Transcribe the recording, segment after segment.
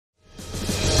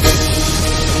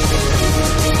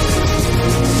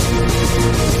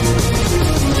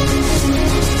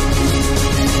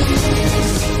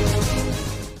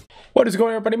What is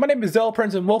going on, everybody? My name is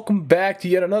ZealetPrince and welcome back to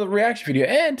yet another reaction video.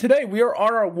 And today we are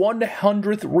on our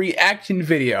 100th reaction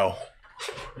video.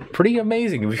 Pretty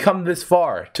amazing. We've come this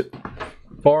far.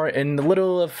 In the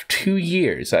little of 2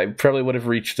 years. I probably would have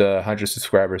reached 100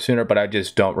 subscribers sooner, but I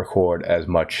just don't record as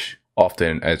much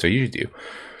often as I usually do.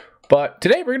 But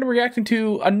today we're going to be reacting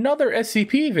to another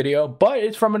SCP video, but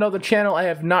it's from another channel I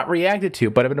have not reacted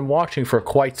to, but I've been watching for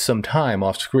quite some time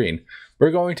off screen. We're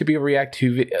going to be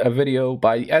reacting to a video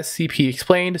by SCP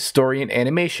Explained Story and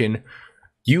Animation.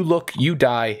 You Look, You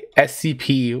Die,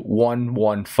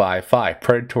 SCP-1155,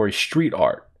 Predatory Street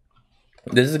Art.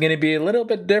 This is going to be a little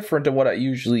bit different than what I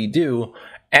usually do,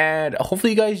 and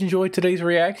hopefully you guys enjoyed today's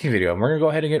reaction video. We're going to go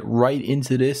ahead and get right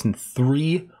into this in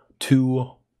 3,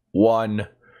 2, 1,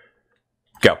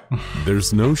 go.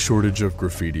 There's no shortage of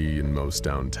graffiti in most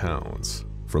downtowns.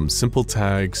 From simple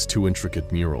tags to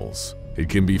intricate murals, it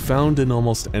can be found in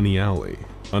almost any alley,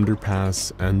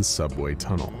 underpass, and subway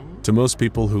tunnel. To most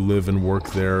people who live and work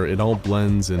there, it all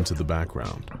blends into the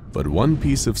background. But one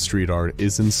piece of street art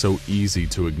isn't so easy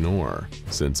to ignore,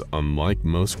 since unlike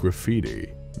most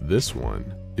graffiti, this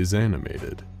one is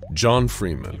animated. John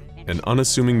Freeman, an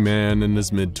unassuming man in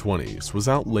his mid-20s, was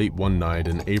out late one night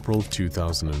in April of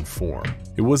 2004.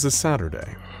 It was a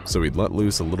Saturday, so he'd let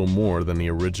loose a little more than he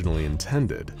originally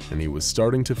intended, and he was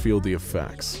starting to feel the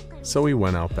effects. So he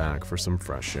went out back for some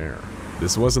fresh air.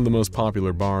 This wasn't the most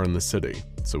popular bar in the city,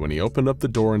 so when he opened up the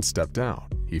door and stepped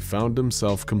out, he found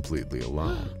himself completely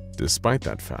alone. Despite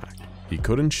that fact, he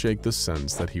couldn't shake the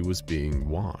sense that he was being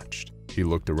watched. He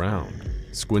looked around,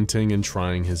 squinting and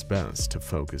trying his best to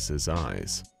focus his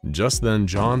eyes. Just then,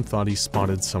 John thought he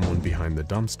spotted someone behind the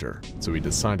dumpster, so he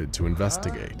decided to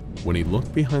investigate. When he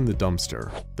looked behind the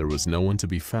dumpster, there was no one to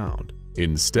be found.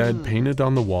 Instead, painted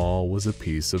on the wall was a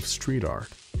piece of street art.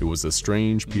 It was a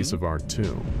strange piece of art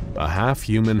too. A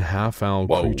half-human, half-owl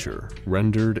creature,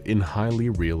 rendered in highly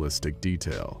realistic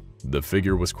detail. The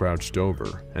figure was crouched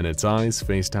over, and its eyes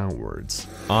faced outwards.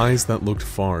 Eyes that looked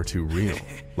far too real,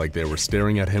 like they were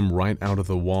staring at him right out of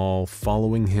the wall,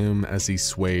 following him as he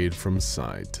swayed from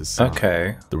side to side.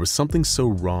 Okay. There was something so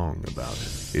wrong about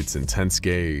it. Its intense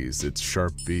gaze, its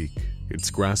sharp beak, its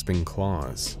grasping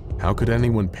claws. How could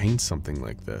anyone paint something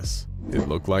like this? It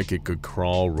looked like it could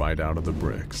crawl right out of the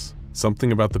bricks.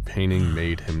 Something about the painting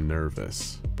made him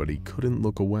nervous, but he couldn't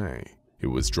look away. It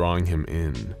was drawing him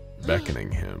in,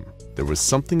 beckoning him. There was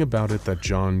something about it that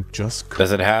John just couldn't.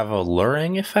 Does it have a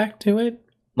luring effect to it?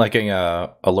 Like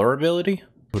a lure ability?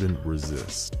 Couldn't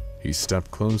resist. He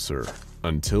stepped closer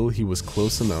until he was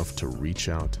close enough to reach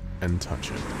out and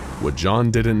touch it. What John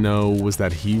didn't know was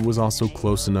that he was also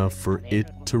close enough for it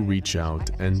to reach out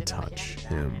and touch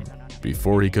him.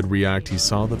 Before he could react, he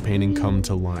saw the painting come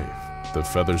to life. The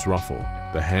feathers ruffle,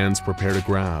 the hands prepare to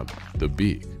grab, the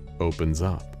beak opens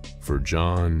up. For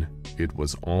John, it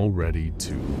was already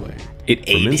too late. It ate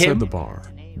him? From inside the bar,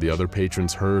 the other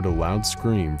patrons heard a loud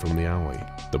scream from the alley.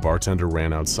 The bartender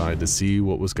ran outside to see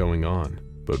what was going on.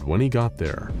 But when he got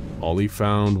there, all he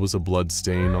found was a blood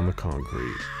stain on the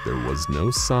concrete. There was no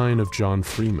sign of John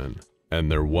Freeman,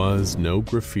 and there was no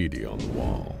graffiti on the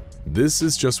wall. This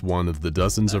is just one of the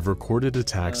dozens of recorded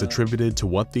attacks attributed to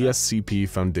what the SCP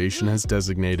Foundation has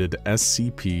designated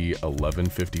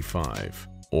SCP-1155,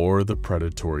 or the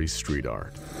Predatory Street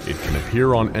Art. It can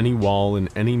appear on any wall in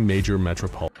any major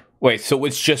metropolitan. Wait, so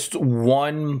it's just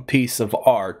one piece of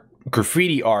art,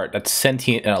 graffiti art, that's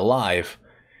sentient and alive,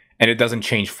 and it doesn't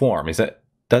change form. Is that,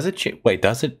 does it change? Wait,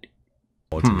 does it?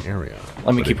 Area.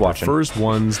 Let me keep watching. First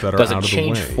ones that are does it out of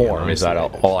change the way form? Is that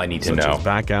all I need to know? Such as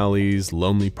back alleys,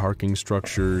 lonely parking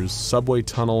structures, subway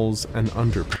tunnels, and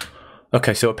underpass.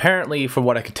 Okay, so apparently, from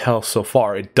what I could tell so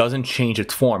far, it doesn't change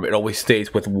its form. It always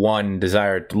stays with one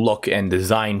desired look and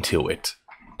design to it,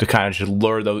 to kind of just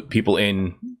lure those people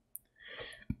in,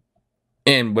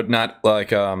 but not like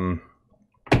damn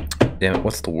it,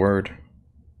 what's the word?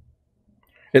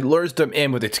 It lures them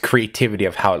in with its creativity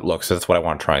of how it looks. So that's what I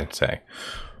want to try and say.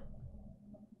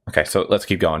 Okay, so let's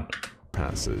keep going.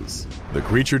 Passes. The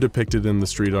creature depicted in the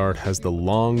street art has the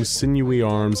long, sinewy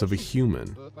arms of a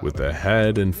human, with the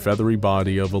head and feathery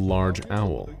body of a large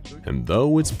owl. And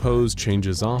though its pose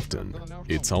changes often,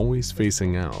 it's always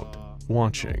facing out,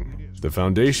 watching. The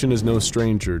Foundation is no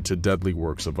stranger to deadly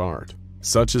works of art,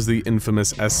 such as the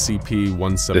infamous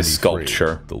SCP-1155, the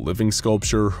sculpture, the living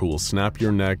sculpture who will snap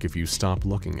your neck if you stop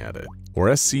looking at it, or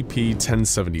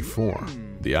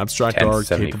SCP-1074, the abstract art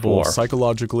capable of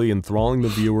psychologically enthralling the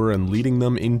viewer and leading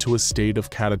them into a state of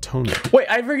catatonia. Wait,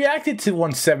 I reacted to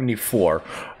 174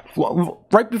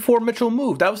 right before Mitchell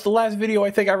moved. That was the last video I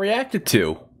think I reacted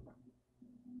to.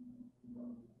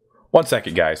 1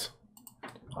 second, guys.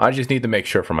 I just need to make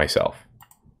sure for myself.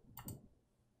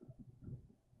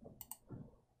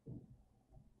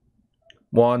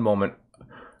 One moment.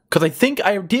 Because I think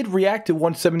I did react to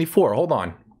 174. Hold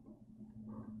on.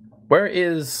 Where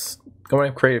is... I want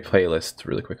to create a playlist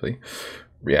really quickly.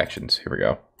 Reactions. Here we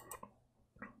go.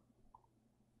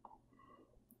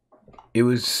 It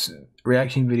was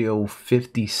reaction video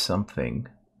 50-something.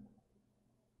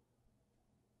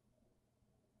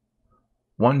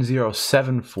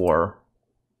 1074.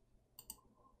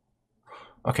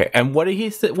 Okay, and what did he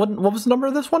say? What was the number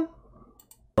of this one?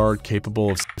 Are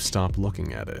capable of stop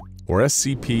looking at it, or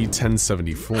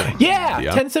SCP-1074. Yeah,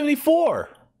 1074.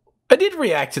 I did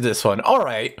react to this one. All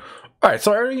right,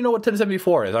 so I already know what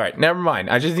 1074 is. All right, never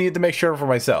mind. I just needed to make sure for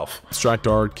myself. Abstract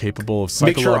art capable of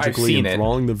psychologically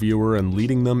enthralling the viewer and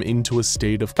leading them into a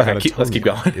state of catatonia. Let's keep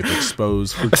going. If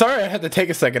exposed for Sorry, I had to take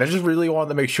a second. I just really wanted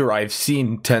to make sure I've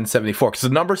seen 1074 because the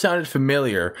number sounded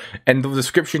familiar, and the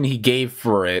description he gave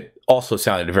for it also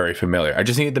sounded very familiar. I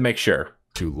just needed to make sure.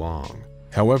 Too long.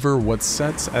 However, what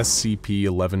sets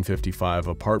SCP-1155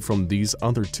 apart from these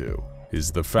other two is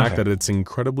the fact that it's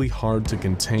incredibly hard to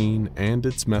contain and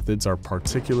its methods are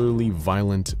particularly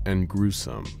violent and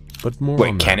gruesome. But more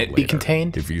on that can it later. be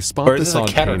contained? If you spot this on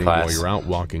painting while you're out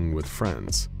walking with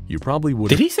friends, you probably would.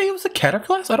 Did he say it was a cat or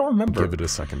class? I don't remember. Give it a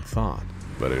second thought.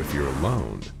 But if you're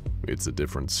alone, it's a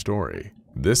different story.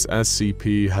 This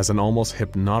SCP has an almost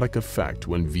hypnotic effect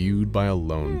when viewed by a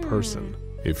lone person.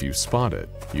 If you spot it,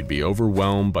 you'd be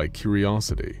overwhelmed by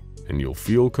curiosity, and you'll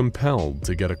feel compelled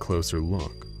to get a closer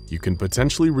look. You can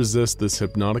potentially resist this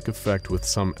hypnotic effect with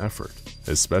some effort,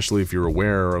 especially if you're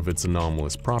aware of its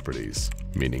anomalous properties,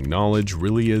 meaning knowledge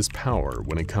really is power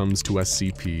when it comes to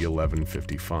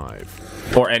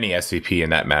SCP-1155. Or any SCP in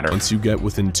that matter. Once you get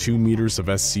within 2 meters of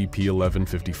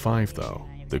SCP-1155 though,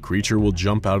 the creature will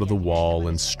jump out of the wall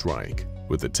and strike,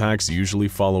 with attacks usually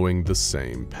following the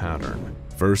same pattern.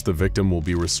 First, the victim will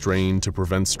be restrained to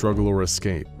prevent struggle or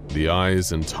escape. The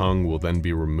eyes and tongue will then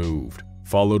be removed,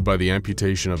 followed by the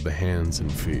amputation of the hands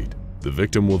and feet. The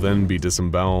victim will then be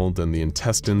disemboweled and the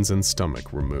intestines and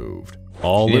stomach removed,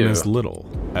 all in as little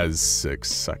as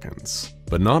 6 seconds.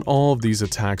 But not all of these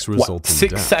attacks result in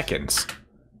death. 6 seconds?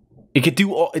 It could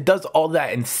do all, it does all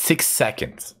that in 6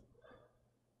 seconds.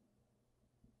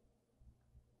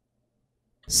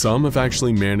 Some have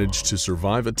actually managed to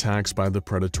survive attacks by the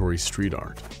predatory street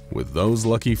art, with those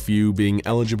lucky few being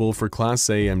eligible for Class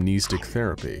A amnestic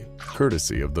therapy,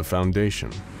 courtesy of the Foundation.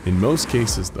 In most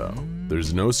cases though,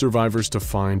 there's no survivors to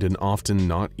find and often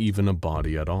not even a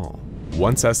body at all.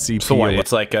 Once SCP- So what,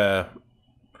 it's like a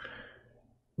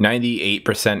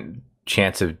 98%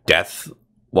 chance of death,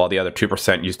 while the other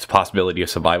 2% used the possibility of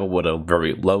survival with a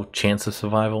very low chance of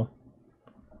survival?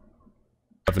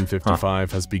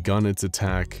 1155 has begun its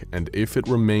attack, and if it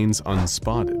remains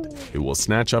unspotted, it will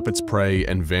snatch up its prey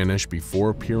and vanish before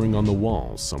appearing on the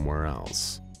wall somewhere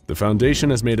else. The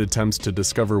Foundation has made attempts to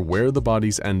discover where the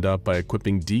bodies end up by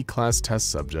equipping D-class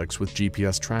test subjects with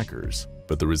GPS trackers,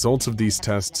 but the results of these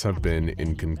tests have been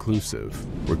inconclusive.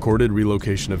 Recorded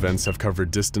relocation events have covered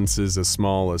distances as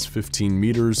small as 15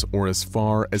 meters or as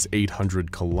far as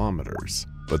 800 kilometers.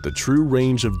 But the true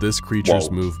range of this creature's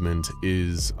movement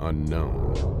is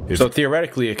unknown. So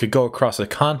theoretically, it could go across a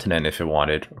continent if it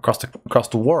wanted, across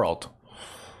the world.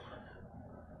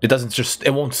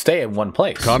 It won't stay in one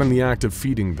place. Caught in the act of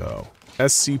feeding, though,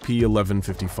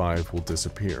 SCP-1155 will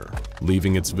disappear,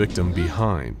 leaving its victim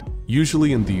behind.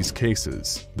 Usually in these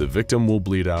cases, the victim will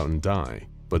bleed out and die,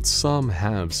 but some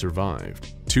have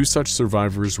survived. 2 such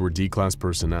survivors were D-class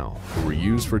personnel who were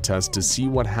used for tests to see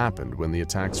what happened when the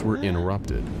attacks were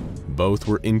interrupted. Both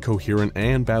were incoherent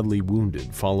and badly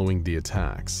wounded following the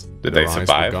attacks. Did they survive?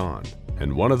 Eyes were gone,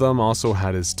 and one of them also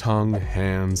had his tongue,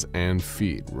 hands, and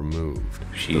feet removed.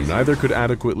 Though neither could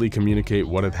adequately communicate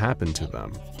what had happened to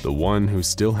them, the one who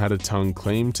still had a tongue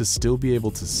claimed to still be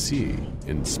able to see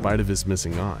in spite of his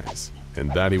missing eyes,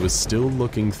 and that he was still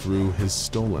looking through his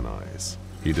stolen eyes.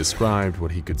 He described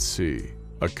what he could see,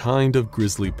 a kind of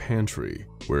grisly pantry,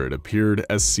 where it appeared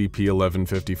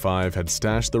SCP-1155 had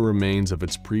stashed the remains of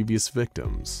its previous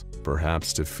victims,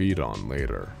 perhaps to feed on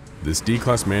later. This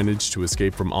D-class managed to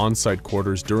escape from on-site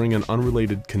quarters during an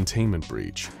unrelated containment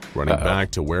breach, running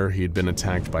back to where he had been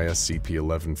attacked by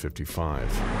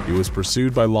SCP-1155. He was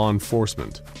pursued by law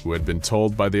enforcement, who had been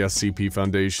told by the SCP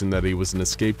Foundation that he was an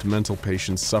escaped mental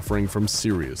patient suffering from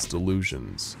serious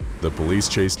delusions. The police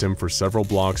chased him for several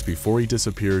blocks before he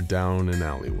disappeared down an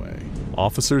alleyway.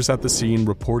 Officers at the scene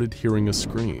reported hearing a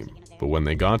scream, but when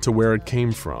they got to where it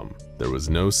came from, there was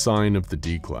no sign of the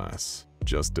D-class.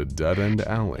 just a dead-end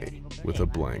alley with a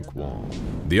blank wall.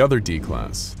 The other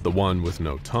D-Class, the one with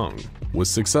no tongue, was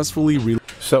successfully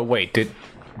So wait, did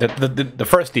the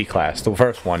first D-Class, the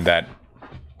first one that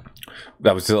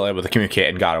was still able to communicate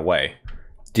and got away,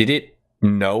 did it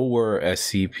know where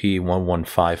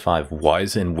SCP-1155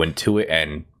 was and went to it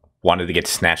and wanted to get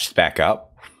snatched back up?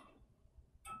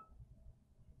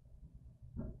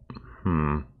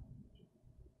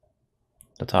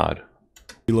 That's odd.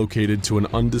 Relocated to an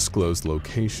undisclosed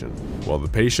location. While the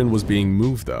patient was being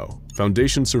moved, though,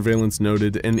 Foundation surveillance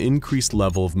noted an increased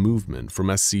level of movement from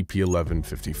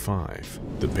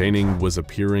SCP-1155. The painting was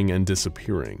appearing and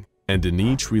disappearing, and in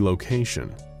each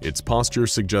relocation, its posture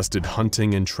suggested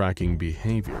hunting and tracking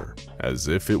behavior, as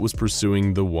if it was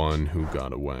pursuing the one who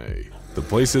got away. The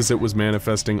places it was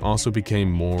manifesting also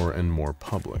became more and more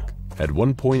public. At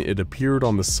one point, it appeared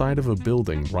on the side of a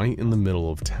building right in the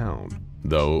middle of town,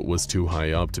 though it was too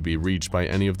high up to be reached by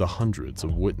any of the hundreds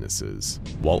of witnesses.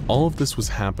 While all of this was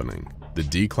happening, the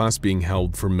D-Class being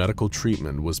held for medical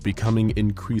treatment was becoming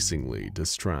increasingly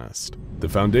distressed. The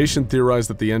Foundation theorized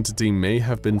that the entity may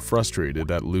have been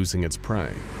frustrated at losing its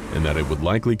prey, and that it would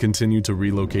likely continue to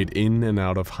relocate in and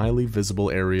out of highly visible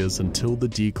areas until the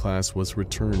D-Class was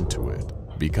returned to it.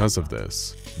 Because of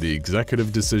this, the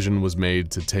executive decision was made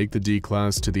to take the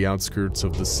D-Class to the outskirts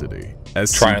of the city.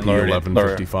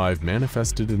 SCP-1155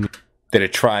 manifested in the— Did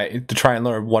it try and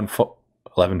lure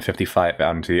 1155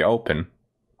 out into the open?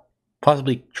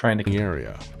 Possibly trying to—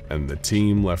 area, and the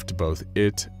team left both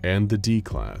it and the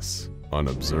D-Class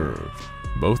unobserved.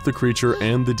 Both the creature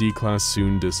and the D-Class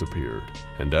soon disappeared,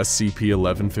 and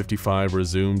SCP-1155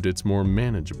 resumed its more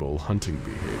manageable hunting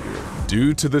behavior.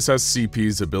 Due to this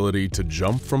SCP's ability to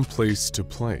jump from place to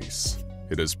place,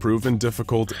 it has proven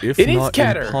difficult, if not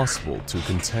impossible, to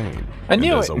contain, and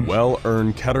has a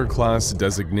well-earned Keter class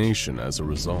designation as a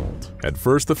result. At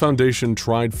first, the Foundation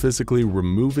tried physically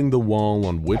removing the wall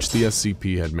on which the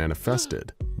SCP had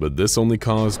manifested, but this only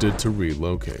caused it to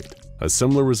relocate. A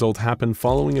similar result happened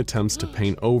following attempts to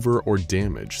paint over or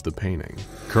damage the painting.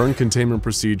 Current containment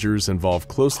procedures involve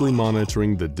closely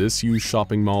monitoring the disused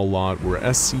shopping mall lot where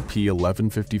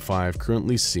SCP-1155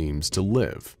 currently seems to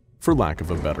live, for lack of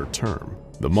a better term.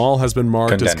 The mall has been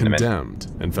marked as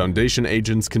condemned, and Foundation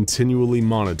agents continually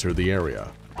monitor the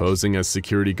area, posing as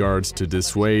security guards to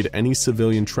dissuade any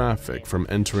civilian traffic from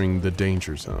entering the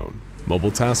danger zone.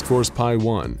 Mobile Task Force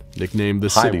Pi-1, nicknamed the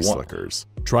City Slickers,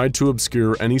 tried to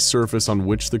obscure any surface on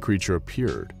which the creature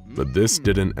appeared, but this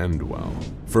didn't end well.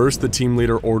 First, the team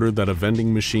leader ordered that a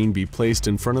vending machine be placed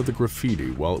in front of the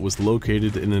graffiti while it was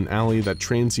located in an alley that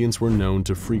transients were known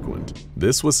to frequent.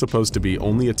 This was supposed to be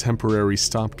only a temporary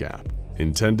stopgap,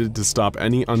 intended to stop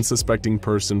any unsuspecting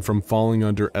person from falling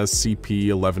under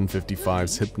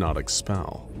SCP-1155's hypnotic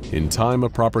spell. In time, a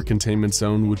proper containment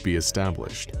zone would be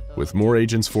established, with more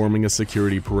agents forming a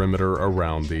security perimeter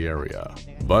around the area.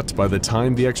 But by the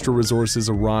time the extra resources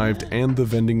arrived and the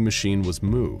vending machine was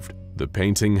moved, the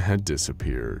painting had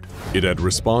disappeared. It had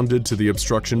responded to the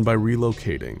obstruction by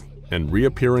relocating and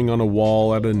reappearing on a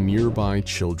wall at a nearby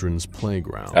children's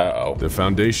playground. The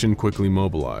Foundation quickly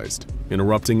mobilized,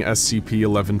 interrupting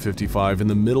SCP-1155 in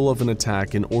the middle of an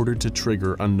attack in order to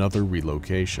trigger another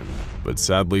relocation. But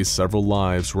sadly, several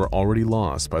lives were already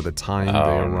lost by the time they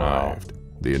arrived.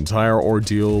 The entire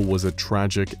ordeal was a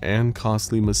tragic and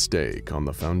costly mistake on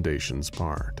the Foundation's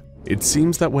part. It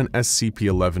seems that when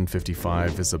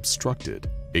SCP-1155 is obstructed,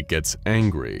 it gets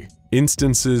angry.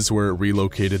 Instances where it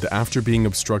relocated after being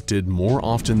obstructed more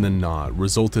often than not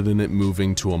resulted in it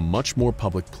moving to a much more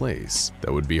public place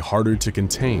that would be harder to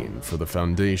contain for the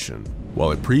Foundation.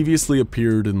 While it previously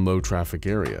appeared in low-traffic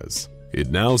areas,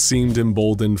 it now seemed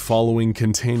emboldened following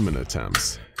containment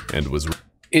attempts, and was—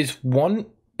 Is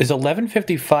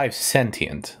 1155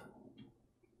 sentient?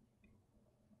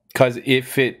 Because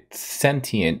if it's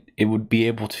sentient, it would be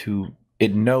able to—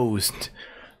 it knows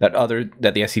that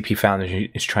the SCP Foundation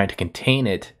is trying to contain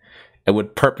it, it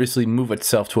would purposely move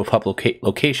itself to a public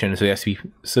location so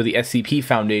the SCP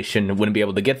Foundation wouldn't be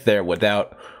able to get there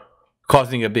without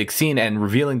causing a big scene and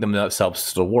revealing themselves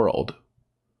to the world.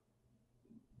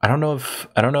 I don't know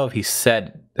if he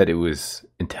said that it was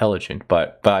intelligent,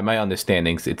 but by my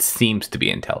understandings, it seems to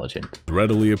be intelligent.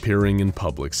 Readily appearing in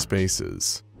public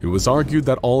spaces. It was argued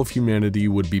that all of humanity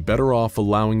would be better off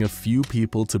allowing a few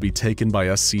people to be taken by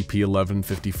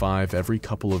SCP-1155 every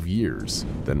couple of years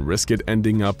than risk it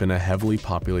ending up in a heavily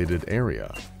populated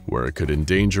area, where it could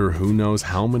endanger who knows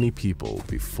how many people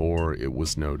before it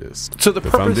was noticed. So the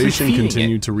Foundation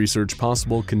continued to research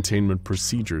possible containment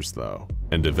procedures, though,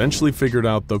 and eventually figured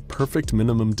out the perfect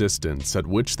minimum distance at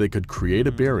which they could create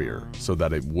a barrier so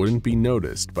that it wouldn't be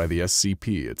noticed by the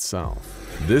SCP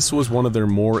itself. This was one of their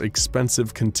more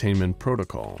expensive containment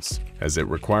protocols, as it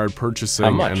required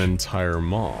purchasing an entire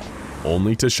mall,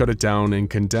 only to shut it down and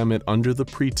condemn it under the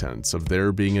pretense of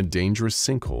there being a dangerous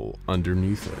sinkhole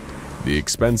underneath it. The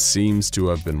expense seems to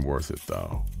have been worth it,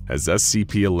 though, as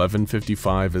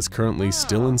SCP-1155 is currently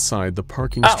still inside the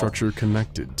parking structure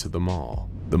connected to the mall.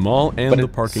 The mall and the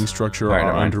parking structure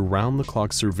are under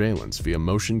round-the-clock surveillance via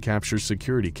motion capture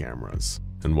security cameras,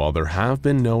 and while there have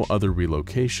been no other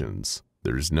relocations,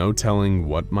 there's no telling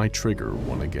what might trigger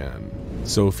one again.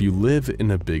 So if you live in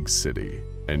a big city,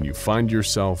 and you find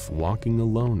yourself walking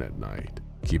alone at night,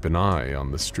 keep an eye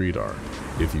on the street art.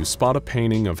 If you spot a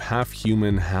painting of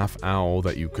half-human, half-owl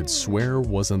that you could swear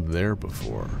wasn't there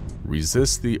before,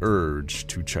 resist the urge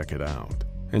to check it out,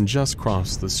 and just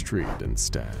cross the street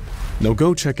instead. Now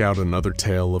go check out another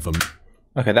tale of a...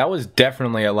 Okay, that was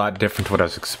definitely a lot different to what I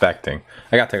was expecting.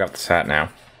 I gotta take off this hat now.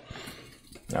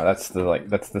 No, that's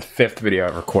the fifth video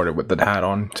I've recorded with the hat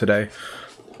on today.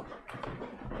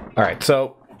 Alright,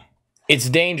 so it's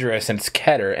dangerous and it's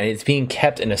Keter and it's being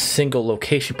kept in a single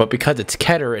location, but because it's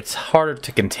Keter, it's harder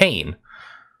to contain.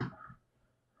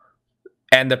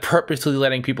 And they're purposely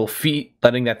letting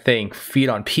that thing feed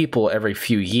on people every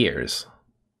few years.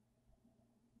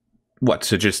 What,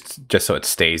 so just so it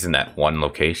stays in that one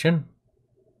location?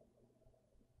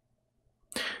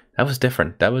 That was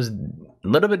different. That was a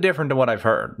little bit different than what I've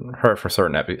heard for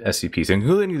certain SCPs,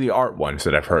 including the art ones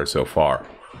that I've heard so far.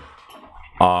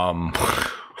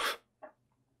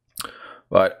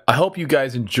 But I hope you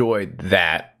guys enjoyed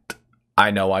that.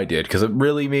 I know I did, because it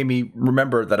really made me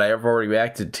remember that I have already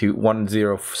reacted to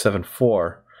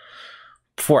 1074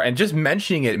 before, and just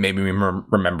mentioning it made me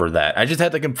remember that. I just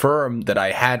had to confirm that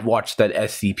I had watched that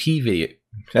SCP video,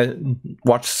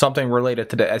 watched something related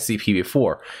to the SCP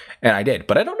before, and I did,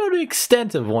 but I don't know the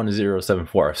extent of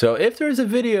 1074. So if there's a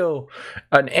video,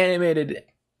 an animated,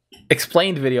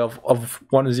 explained video of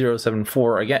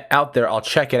 1074 again out there, I'll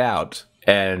check it out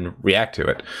and react to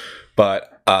it.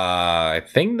 But I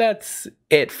think that's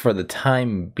it for the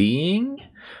time being.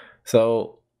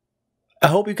 So I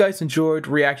hope you guys enjoyed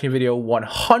reaction video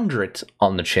 100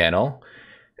 on the channel.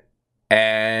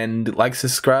 And like,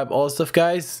 subscribe, all that stuff,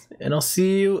 guys. And I'll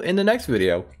see you in the next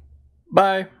video.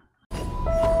 Bye.